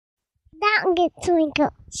Don't get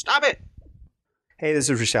Twinkle. Stop it! Hey, this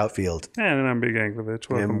is Rish Outfield. And I'm Big Anklevich.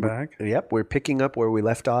 Welcome back. Yep, we're picking up where we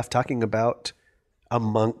left off, talking about,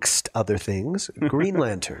 amongst other things, Green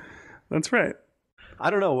Lantern. That's right.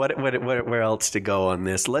 I don't know where else to go on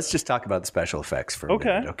this. Let's just talk about the special effects for a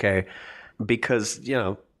minute, okay? Because,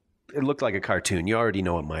 it looked like a cartoon. You already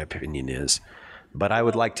know what my opinion is. But I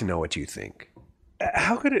would like to know what you think.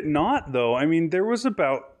 How could it not, though? I mean, there was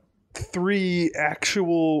about 3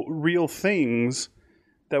 actual real things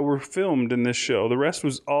that were filmed in this show. The rest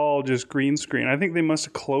was all just green screen. I think they must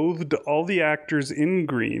have clothed all the actors in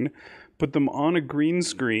green, put them on a green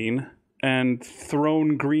screen, and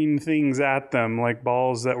thrown green things at them, like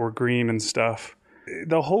balls that were green and stuff.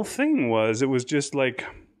 The whole thing was, it was just like,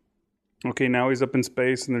 okay, now he's up in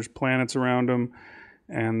space and there's planets around him.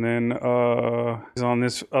 And then he's on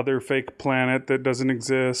this other fake planet that doesn't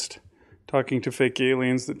exist, talking to fake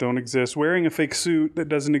aliens that don't exist, wearing a fake suit that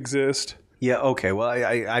doesn't exist. Yeah, okay. Well,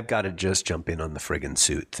 I've got to just jump in on the friggin'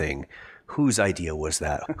 suit thing. Whose idea was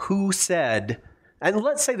that? Who said, and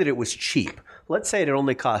let's say that it was cheap. Let's say it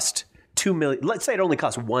only cost $2 million. Let's say it only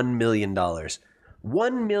cost $1 million.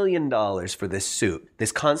 $1 million for this suit,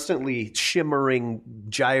 this constantly shimmering,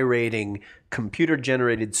 gyrating,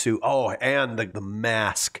 computer-generated suit. Oh, and the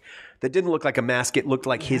mask. That didn't look like a mask. It looked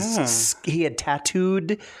like he had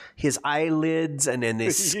tattooed his eyelids and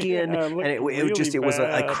his skin. And it was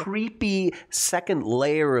a creepy second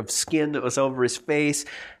layer of skin that was over his face.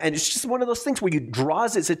 And it's just one of those things where you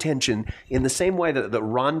draws its attention in the same way that the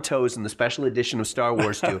Rontos in the special edition of Star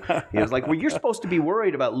Wars do. It's like, well, you're supposed to be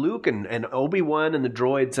worried about Luke and Obi-Wan and the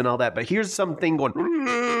droids and all that. But here's something going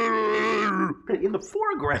in the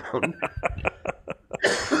foreground.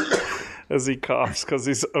 As he coughs because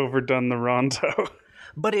he's overdone the Ronto.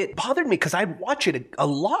 But it bothered me because I'd watch it a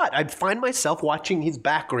lot. I'd find myself watching his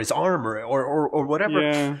back or his arm or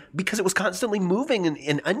whatever because it was constantly moving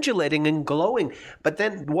and undulating and glowing. But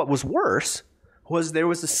then what was worse was there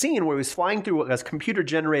was a scene where he was flying through a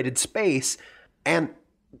computer-generated space and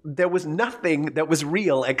there was nothing that was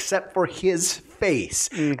real except for his face.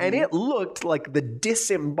 Mm-hmm. And it looked like the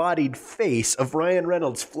disembodied face of Ryan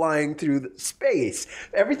Reynolds flying through space.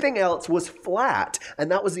 Everything else was flat. And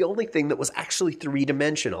that was the only thing that was actually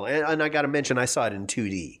three-dimensional. And I got to mention, I saw it in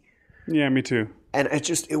 2D. Yeah, me too. And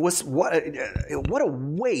it was what a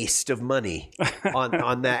waste of money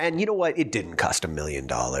on that. And you know what? It didn't cost $1 million.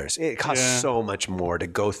 It cost so much more to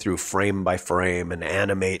go through frame by frame and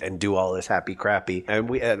animate and do all this happy crappy.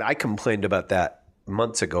 And I complained about that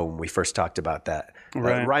months ago when we first talked about that.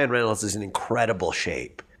 Right. Ryan Reynolds is in incredible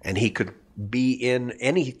shape, and he could be in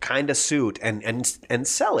any kind of suit and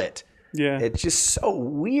sell it. Yeah. It's just so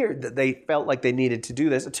weird that they felt like they needed to do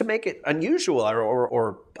this to make it unusual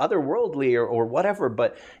or otherworldly or whatever,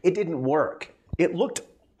 but it didn't work. It looked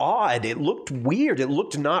odd. It looked weird. It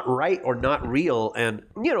looked not right or not real. And,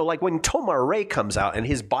 like when Tomar Ray comes out and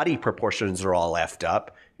his body proportions are all effed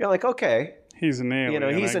up, you're like, okay. He's an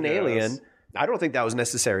alien. He's an alien. I don't think that was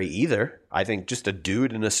necessary either. I think just a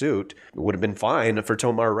dude in a suit would have been fine for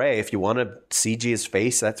Tomar Ray. If you want to CG his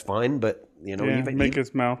face, that's fine, but... even make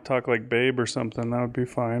his mouth talk like Babe or something. That would be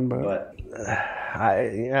fine. But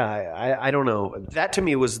I don't know. That to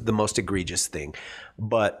me was the most egregious thing.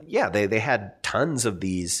 But yeah, they had tons of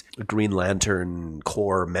these Green Lantern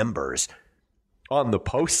Corps members on the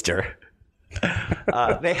poster.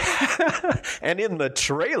 And in the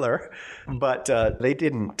trailer, but they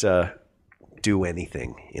didn't do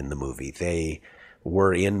anything in the movie. They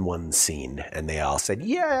were in one scene and they all said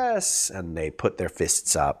yes and they put their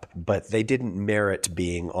fists up, but they didn't merit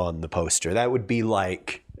being on the poster. That would be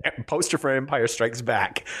like poster for Empire Strikes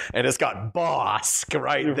Back and it's got Bosk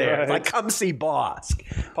right there. Right. Like, come see Bosk.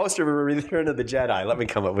 Poster for Return of the Jedi. Let me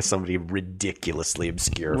come up with somebody ridiculously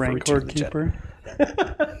obscure for Rancor Return of the Keeper.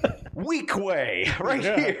 Weekway, right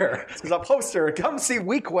here. It's a poster. Come see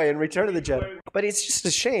Weekway in Return of the Jedi. But it's just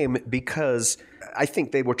a shame because I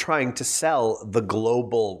think they were trying to sell the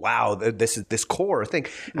global, wow, this core thing.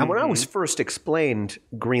 And when I was first explained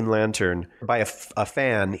Green Lantern by a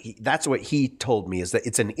fan, that's what he told me, is that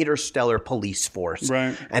it's an interstellar police force.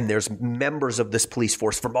 Right. And there's members of this police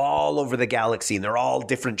force from all over the galaxy, and they're all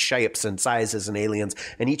different shapes and sizes and aliens.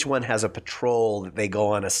 And each one has a patrol that they go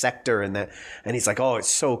on a sector. And he's like, oh, it's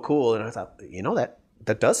so cool. And I thought,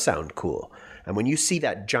 that does sound cool. And when you see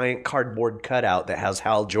that giant cardboard cutout that has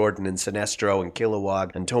Hal Jordan and Sinestro and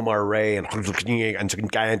Kilowog and Tomar Ray and I could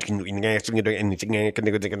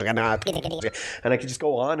just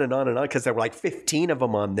go on and on and on because there were like 15 of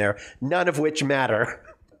them on there, none of which matter.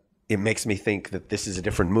 It makes me think that this is a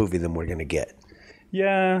different movie than we're going to get.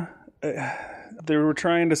 Yeah. They were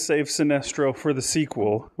trying to save Sinestro for the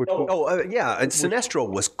sequel. Which yeah, and Sinestro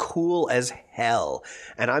was cool as hell.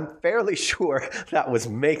 And I'm fairly sure that was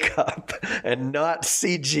makeup and not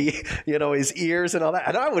CG, his ears and all that.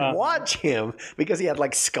 And I would watch him because he had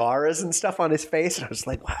like scars and stuff on his face. And I was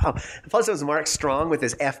like, wow. Plus it was Mark Strong with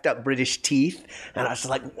his effed up British teeth. And I was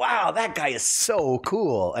like, wow, that guy is so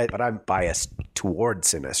cool. But I'm biased toward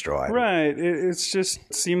Sinestro. Right. It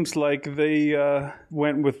just seems like they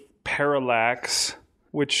went with Parallax,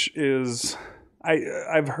 which is...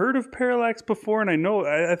 I've heard of Parallax before, and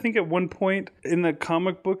I think at one point in the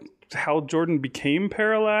comic book, Hal Jordan became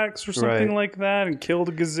Parallax or something like that and killed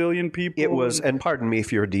a gazillion people. It was, and pardon me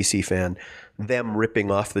if you're a DC fan, them ripping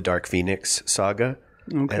off the Dark Phoenix saga.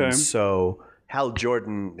 Okay. And so Hal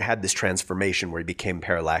Jordan had this transformation where he became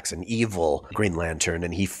Parallax, an evil Green Lantern,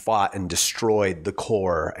 and he fought and destroyed the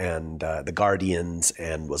Corps and the Guardians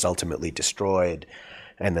and was ultimately destroyed.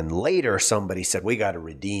 And then later somebody said, we got to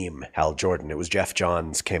redeem Hal Jordan. It was Jeff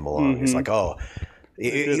Johns came along. It's like,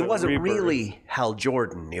 it wasn't really Hal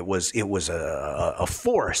Jordan. It was a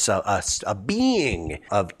force, a being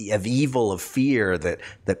of evil, of fear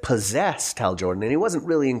that possessed Hal Jordan. And he wasn't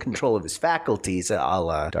really in control of his faculties, a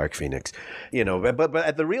la Dark Phoenix.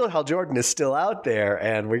 But the real Hal Jordan is still out there,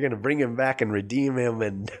 and we're going to bring him back and redeem him.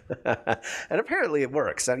 And and apparently it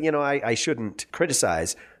works. I shouldn't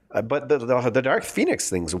criticize. But the Dark Phoenix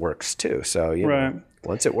things works too. So,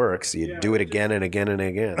 once it works, you do it again and again and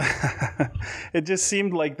again. It just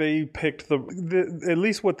seemed like they picked at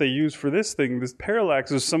least what they used for this thing. This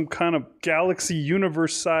Parallax is some kind of galaxy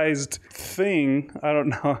universe-sized thing. I don't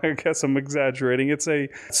know. I guess I'm exaggerating. It's a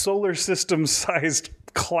solar system-sized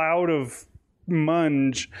cloud of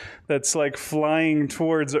munge that's like flying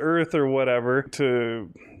towards Earth or whatever to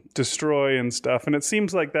destroy and stuff, and it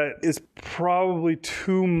seems like that is probably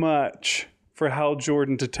too much for Hal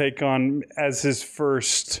Jordan to take on as his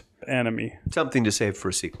first enemy. Something to save for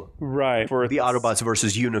a sequel. Right. For the Autobots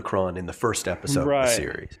versus Unicron in the first episode of the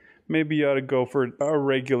series. Maybe you ought to go for a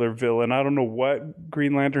regular villain. I don't know what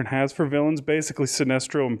Green Lantern has for villains. Basically,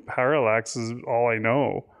 Sinestro and Parallax is all I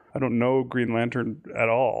know. I don't know Green Lantern at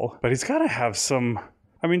all. But he's got to have some...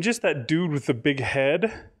 I mean, just that dude with the big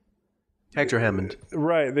head... Hector Hammond.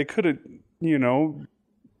 Right. They could have,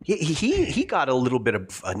 He got a little bit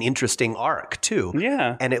of an interesting arc, too.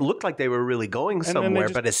 Yeah. And it looked like they were really going somewhere.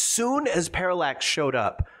 But as soon as Parallax showed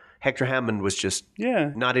up, Hector Hammond was just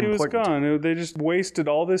not important. He was gone. They just wasted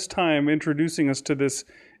all this time introducing us to this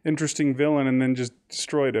interesting villain and then just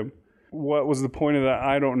destroyed him. What was the point of that?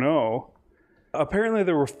 I don't know. Apparently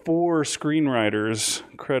there were 4 screenwriters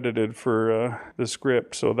credited for the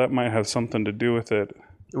script, so that might have something to do with it.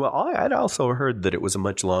 Well, I'd also heard that it was a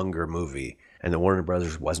much longer movie and that Warner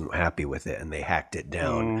Brothers wasn't happy with it and they hacked it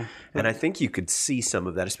down. And I think you could see some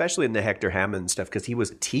of that, especially in the Hector Hammond stuff, because he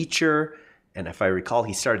was a teacher. And if I recall,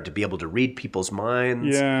 he started to be able to read people's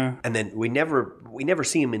minds. Yeah. And then we never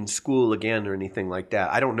see him in school again or anything like that.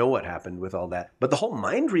 I don't know what happened with all that. But the whole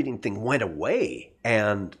mind reading thing went away.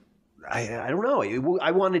 And I don't know.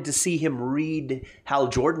 I wanted to see him read Hal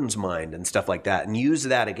Jordan's mind and stuff like that and use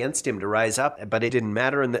that against him to rise up. But it didn't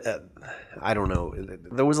matter. And I don't know.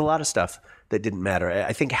 There was a lot of stuff that didn't matter.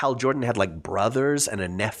 I think Hal Jordan had like brothers and a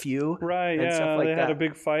nephew. Right, and stuff like they that. had a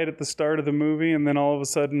big fight at the start of the movie, and then all of a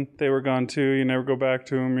sudden they were gone too. You never go back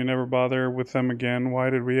to them. You never bother with them again. Why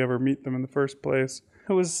did we ever meet them in the first place?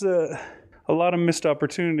 It was a lot of missed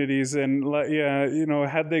opportunities. And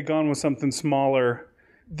had they gone with something smaller,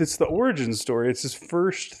 it's the origin story. It's his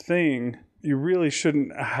first thing. You really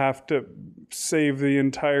shouldn't have to save the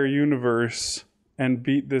entire universe and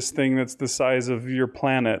beat this thing that's the size of your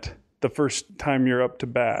planet the first time you're up to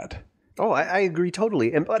bat. Oh, I agree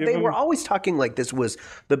totally. But they were always talking like this was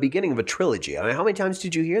the beginning of a trilogy. I mean, how many times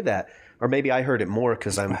did you hear that? Or maybe I heard it more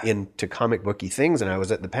because I'm into comic booky things and I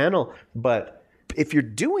was at the panel. But if you're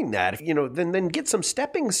doing that, then get some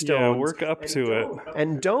stepping stones. Yeah, work up to it.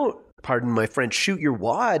 And don't, pardon my French, shoot your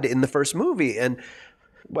wad in the first movie. And,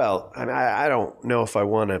 well, I don't know if I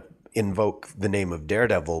want to invoke the name of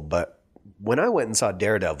Daredevil, but when I went and saw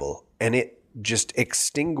Daredevil and it just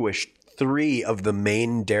extinguished 3 of the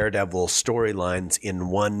main Daredevil storylines in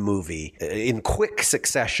one movie in quick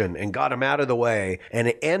succession and got them out of the way, and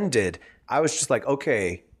it ended, I was just like,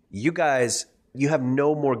 okay, you guys, you have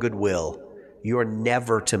no more goodwill. You're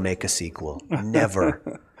never to make a sequel.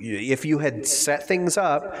 Never. If you had set things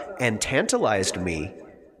up and tantalized me,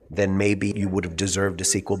 then maybe you would have deserved a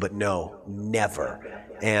sequel, but no, never.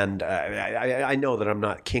 And I know that I'm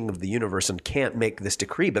not king of the universe and can't make this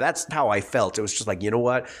decree, but that's how I felt. It was just like, you know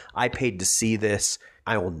what? I paid to see this.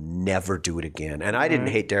 I will never do it again. And I didn't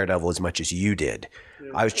hate Daredevil as much as you did.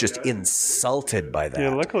 I was just insulted by that.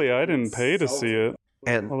 Yeah, luckily I didn't pay to see it.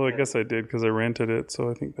 And Although I guess I did because I rented it, so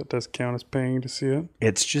I think that does count as paying to see it.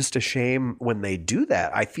 it's just a shame when they do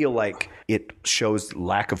that. I feel like it shows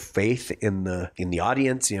lack of faith in the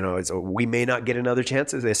audience. We may not get another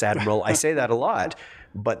chance at this, Admiral. I say that a lot.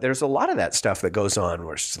 But there's a lot of that stuff that goes on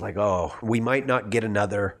where it's just like, oh, we might not get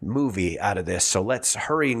another movie out of this, so let's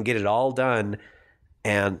hurry and get it all done.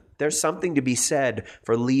 And there's something to be said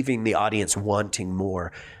for leaving the audience wanting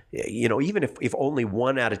more. Even if only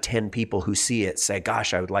 1 out of 10 people who see it say,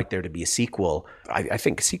 gosh, I would like there to be a sequel. I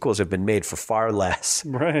think sequels have been made for far less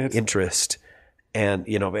interest. And,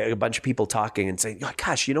 a bunch of people talking and saying, oh,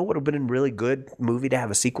 gosh, what would have been a really good movie to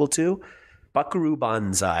have a sequel to? Buckaroo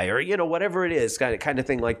Banzai, or, whatever it is, kind of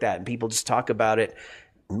thing like that. And people just talk about it.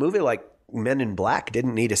 A movie like Men in Black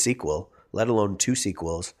didn't need a sequel, let alone 2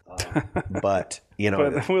 sequels. But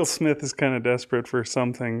Will Smith is kind of desperate for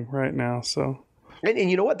something right now, so... And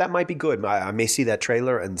you know what? That might be good. I may see that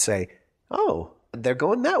trailer and say, oh, they're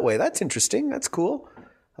going that way. That's interesting. That's cool.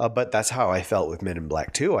 But that's how I felt with Men in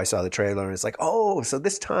Black 2. I saw the trailer and it's like, oh, so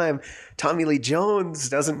this time Tommy Lee Jones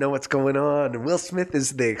doesn't know what's going on. And Will Smith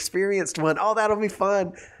is the experienced one. Oh, that'll be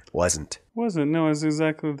fun. Wasn't. No, it's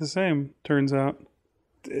exactly the same, turns out.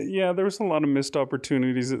 Yeah, there was a lot of missed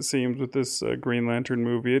opportunities, it seems, with this Green Lantern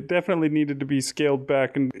movie. It definitely needed to be scaled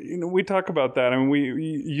back. And, we talk about that. I mean,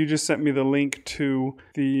 you just sent me the link to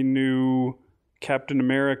the new Captain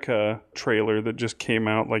America trailer that just came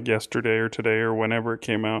out like yesterday or today or whenever it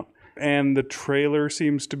came out. And the trailer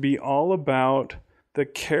seems to be all about the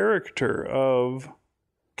character of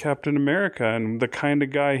Captain America and the kind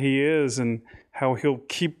of guy he is and how he'll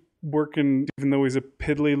keep working even though he's a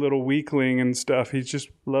piddly little weakling and stuff. He just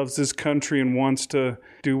loves his country and wants to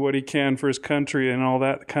do what he can for his country and all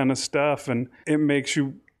that kind of stuff. And it makes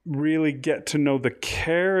you really get to know the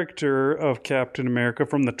character of Captain America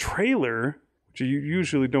from the trailer, which you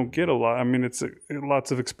usually don't get a lot. I mean, it's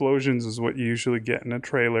lots of explosions is what you usually get in a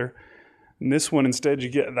trailer. And this one, instead, you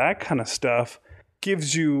get that kind of stuff.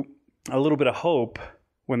 Gives you a little bit of hope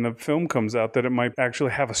when the film comes out that it might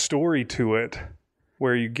actually have a story to it.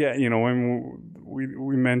 Where you get, when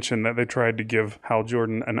we mentioned that they tried to give Hal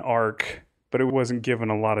Jordan an arc, but it wasn't given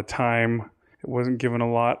a lot of time. It wasn't given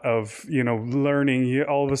a lot of, learning.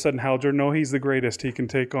 All of a sudden, Hal Jordan, he's the greatest. He can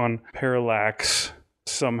take on Parallax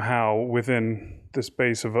somehow within the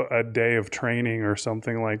space of a day of training or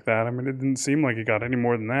something like that. I mean, it didn't seem like he got any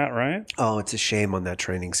more than that, right? Oh, it's a shame on that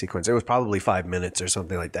training sequence. It was probably 5 minutes or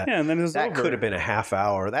something like that. Yeah, and then it was that over. could have been a half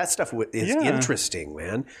hour. That stuff is interesting,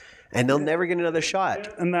 man. And they'll never get another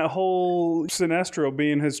shot. And that whole Sinestro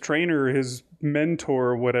being his trainer, his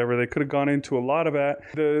mentor or whatever, they could have gone into a lot of that.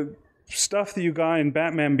 The stuff that you got in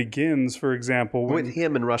Batman Begins, for example. With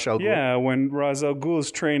him and Ra's al Ghul. Yeah, when Ra's al Ghul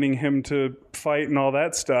is training him to fight and all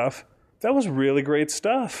that stuff. That was really great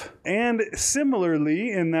stuff. And similarly,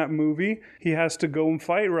 in that movie, he has to go and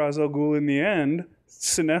fight Ra's al Ghul in the end.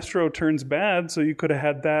 Sinestro turns bad, so you could have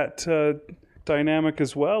had that... dynamic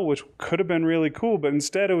as well, which could have been really cool, but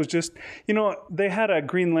instead it was just, they had a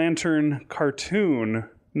Green Lantern cartoon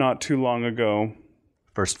not too long ago.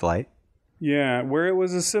 First Flight? Yeah, where it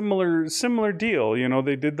was a similar deal.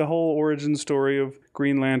 They did the whole origin story of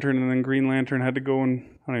Green Lantern, and then Green Lantern had to go and,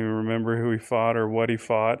 I don't even remember who he fought or what he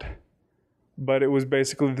fought, but it was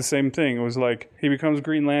basically the same thing. It was like, he becomes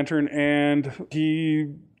Green Lantern, and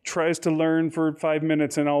he tries to learn for 5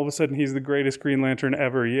 minutes, and all of a sudden he's the greatest Green Lantern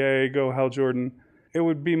ever. Yay, go Hal Jordan. It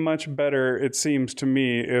would be much better, it seems to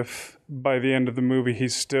me, if by the end of the movie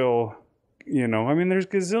he's still, there's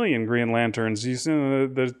gazillion Green Lanterns. You see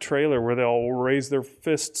the trailer where they all raise their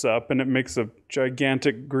fists up and it makes a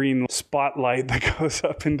gigantic green spotlight that goes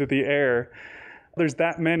up into the air. There's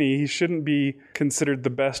that many. He shouldn't be considered the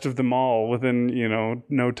best of them all within,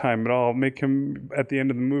 no time at all. Make him, at the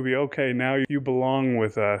end of the movie, okay, now you belong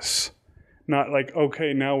with us. Not like,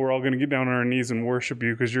 okay, now we're all going to get down on our knees and worship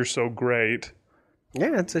you because you're so great.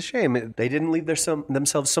 Yeah, it's a shame. They didn't leave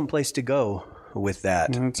themselves someplace to go with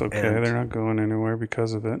that. That's okay. They're not going anywhere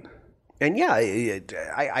because of it. And yeah,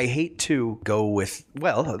 I hate to go with,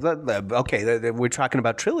 okay, we're talking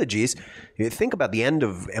about trilogies. You think about the end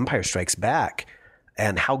of Empire Strikes Back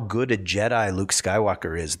and how good a Jedi Luke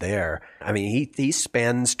Skywalker is there. I mean, he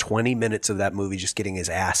spends 20 minutes of that movie just getting his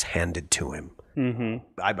ass handed to him. Mm-hmm.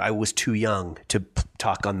 I was too young to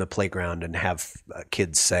talk on the playground and have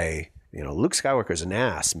kids say, Luke Skywalker's an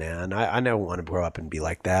ass, man. I never want to grow up and be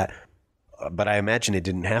like that. But I imagine it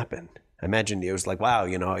didn't happen. I imagine it was like, wow,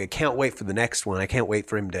 I can't wait for the next one. I can't wait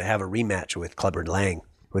for him to have a rematch with Clubber Lang.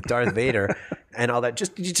 with Darth Vader and all that,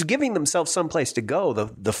 just giving themselves someplace to go,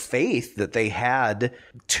 the faith that they had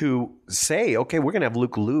to say, okay, we're going to have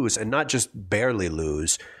Luke lose, and not just barely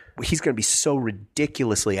lose. He's going to be so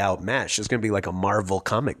ridiculously outmatched. It's going to be like a Marvel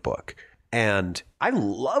comic book. And I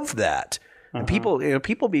love that. And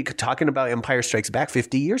people be talking about Empire Strikes Back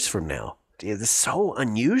 50 years from now. It's so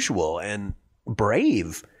unusual and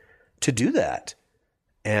brave to do that.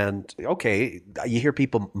 And okay, you hear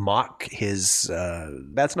people mock his,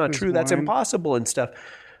 that's not true, that's impossible and stuff.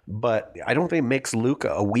 But I don't think it makes Luke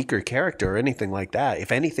a weaker character or anything like that.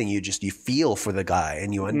 If anything, you feel for the guy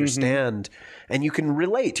and you understand and you can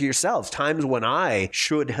relate to yourselves. Times when I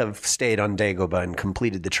should have stayed on Dagobah and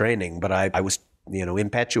completed the training, but I was,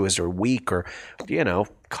 impetuous or weak or,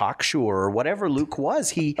 cocksure or whatever Luke was.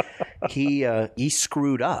 He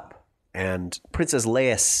screwed up, and Princess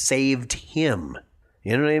Leia saved him.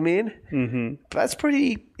 You know what I mean? Mm-hmm. That's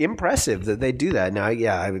pretty impressive that they do that. Now,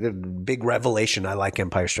 yeah, big revelation. I like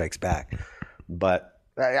Empire Strikes Back. But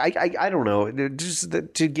I don't know. Just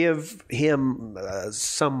to give him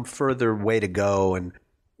some further way to go. And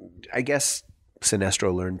I guess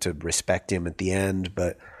Sinestro learned to respect him at the end.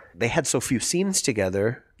 But they had so few scenes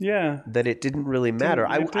together that it didn't really matter.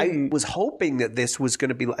 I was hoping that this was going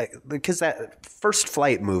to be like, because that First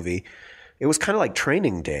Flight movie, it was kind of like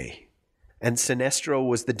Training Day. And Sinestro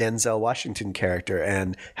was the Denzel Washington character,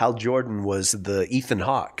 and Hal Jordan was the Ethan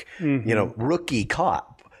Hawke, rookie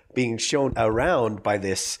cop being shown around by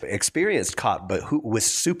this experienced cop, but who was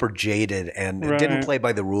super jaded and didn't play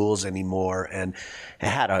by the rules anymore, and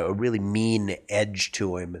had a really mean edge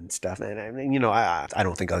to him and stuff. And I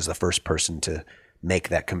don't think I was the first person to make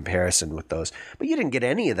that comparison with those, but you didn't get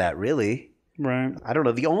any of that really. Right. I don't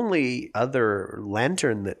know. The only other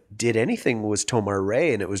Lantern that did anything was Tomar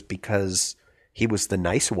Ray, and it was because he was the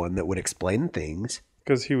nice one that would explain things.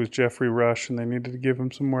 Because he was Jeffrey Rush, and they needed to give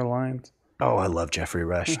him some more lines. Oh, I love Jeffrey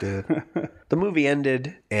Rush, dude. The movie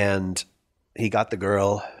ended, and he got the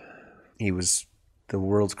girl. He was the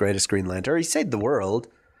world's greatest Green Lantern. He saved the world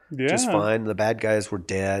just fine. The bad guys were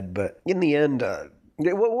dead, but in the end...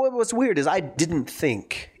 what was weird is I didn't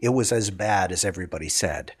think it was as bad as everybody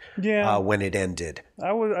said when it ended.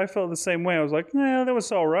 I felt the same way. I was like, that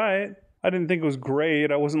was all right. I didn't think it was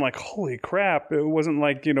great. I wasn't like, holy crap. It wasn't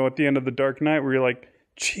like, at the end of The Dark Knight where you're like,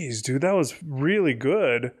 geez, dude, that was really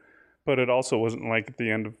good. But it also wasn't like at the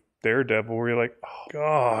end of Daredevil where you're like, oh,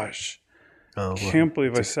 gosh. I can't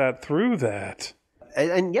believe I sat through that.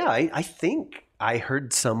 And I think... I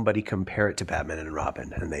heard somebody compare it to Batman and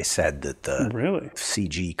Robin, and they said that the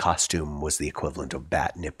CG costume was the equivalent of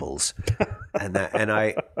bat nipples.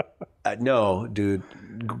 No, dude,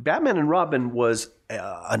 Batman and Robin was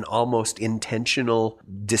an almost intentional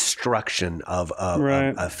destruction of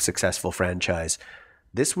a successful franchise.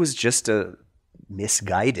 This was just a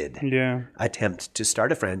misguided attempt to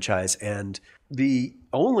start a franchise, and the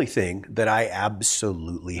only thing that I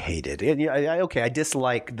absolutely hated, and I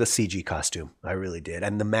dislike the CG costume. I really did.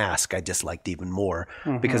 And the mask I disliked even more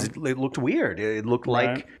because it looked weird. It looked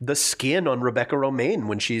like the skin on Rebecca Romijn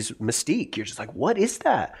when she's Mystique. You're just like, what is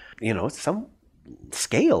that? Some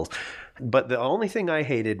scales. But the only thing I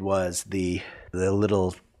hated was the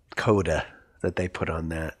little coda that they put on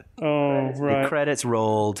that. Oh, right. The credits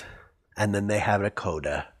rolled, and then they have a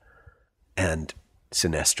coda, and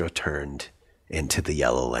Sinestro turned into the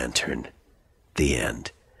Yellow Lantern. The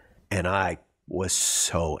end. And I was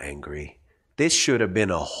so angry. This should have been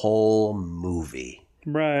a whole movie.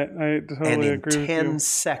 Right. I totally agree with you. And in 10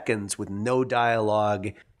 seconds with no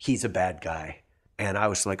dialogue, he's a bad guy. And I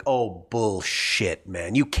was like, oh, bullshit,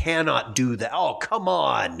 man. You cannot do that. Oh, come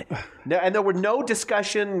on. And there were no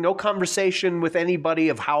discussion, no conversation with anybody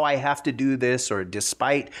of how I have to do this, or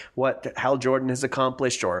despite what Hal Jordan has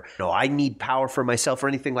accomplished, or no, I need power for myself or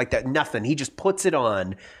anything like that. Nothing. He just puts it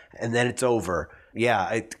on and then it's over.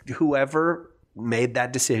 Yeah, whoever made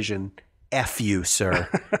that decision, F you, sir.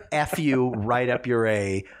 F you right up your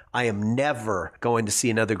A. I am never going to see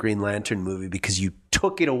another Green Lantern movie because you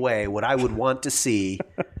took it away, what I would want to see,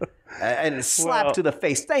 and a slap to the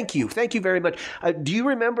face. Thank you. Thank you very much. Do you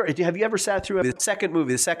remember, have you ever sat through the second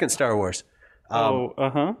movie, the second Star Wars?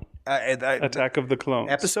 Attack of the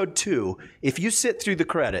Clones. Episode 2. If you sit through the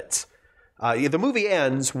credits, the movie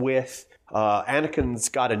ends with Anakin's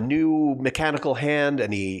got a new mechanical hand,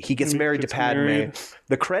 and he gets married to Padme.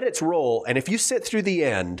 The credits roll, and if you sit through the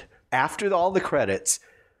end, after all the credits,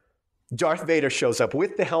 Darth Vader shows up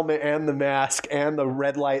with the helmet and the mask and the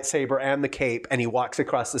red lightsaber and the cape, and he walks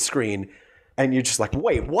across the screen, and you're just like,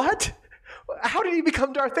 wait, what? How did he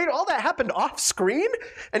become Darth Vader? All that happened off screen,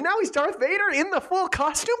 and now he's Darth Vader in the full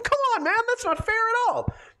costume? Come on, man. That's not fair at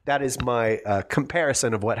all. That is my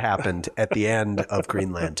comparison of what happened at the end of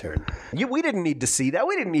Green Lantern. We didn't need to see that.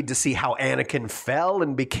 We didn't need to see how Anakin fell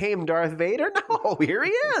and became Darth Vader. No, here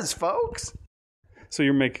he is, folks. So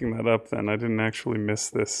you're making that up then? I didn't actually miss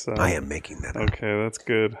this. I am making that up. Okay, that's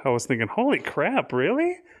good. I was thinking, holy crap,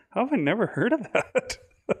 really? How have I never heard of that?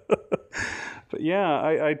 But yeah,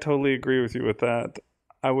 I totally agree with you with that.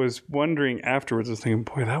 I was wondering afterwards, I was thinking,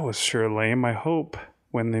 boy, that was sure lame. I hope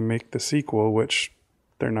when they make the sequel, which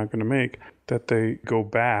they're not going to make, that they go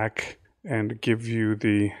back and give you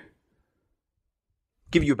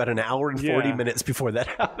about an hour and 40 minutes before that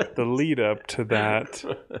happens. The lead up to that.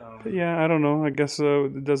 But yeah, I don't know. I guess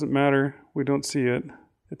it doesn't matter. We don't see it.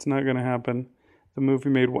 It's not going to happen. The movie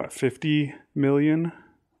made, what, 50 million?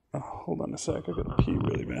 Oh, hold on a sec. I got to pee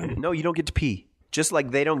really bad. No, you don't get to pee. Just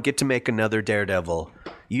like they don't get to make another Daredevil,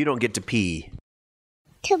 you don't get to pee.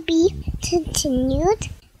 To be continued.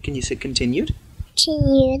 Can you say continued?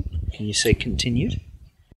 Continued. Can you say continued?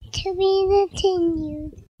 To be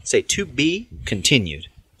continued. Say to be continued.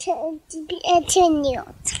 To be continued.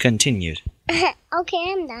 Continued.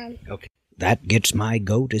 Okay, I'm done. Okay. That Gets My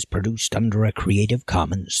Goat is produced under a Creative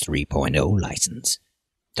Commons 3.0 license.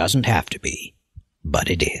 Doesn't have to be, but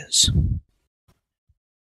it is.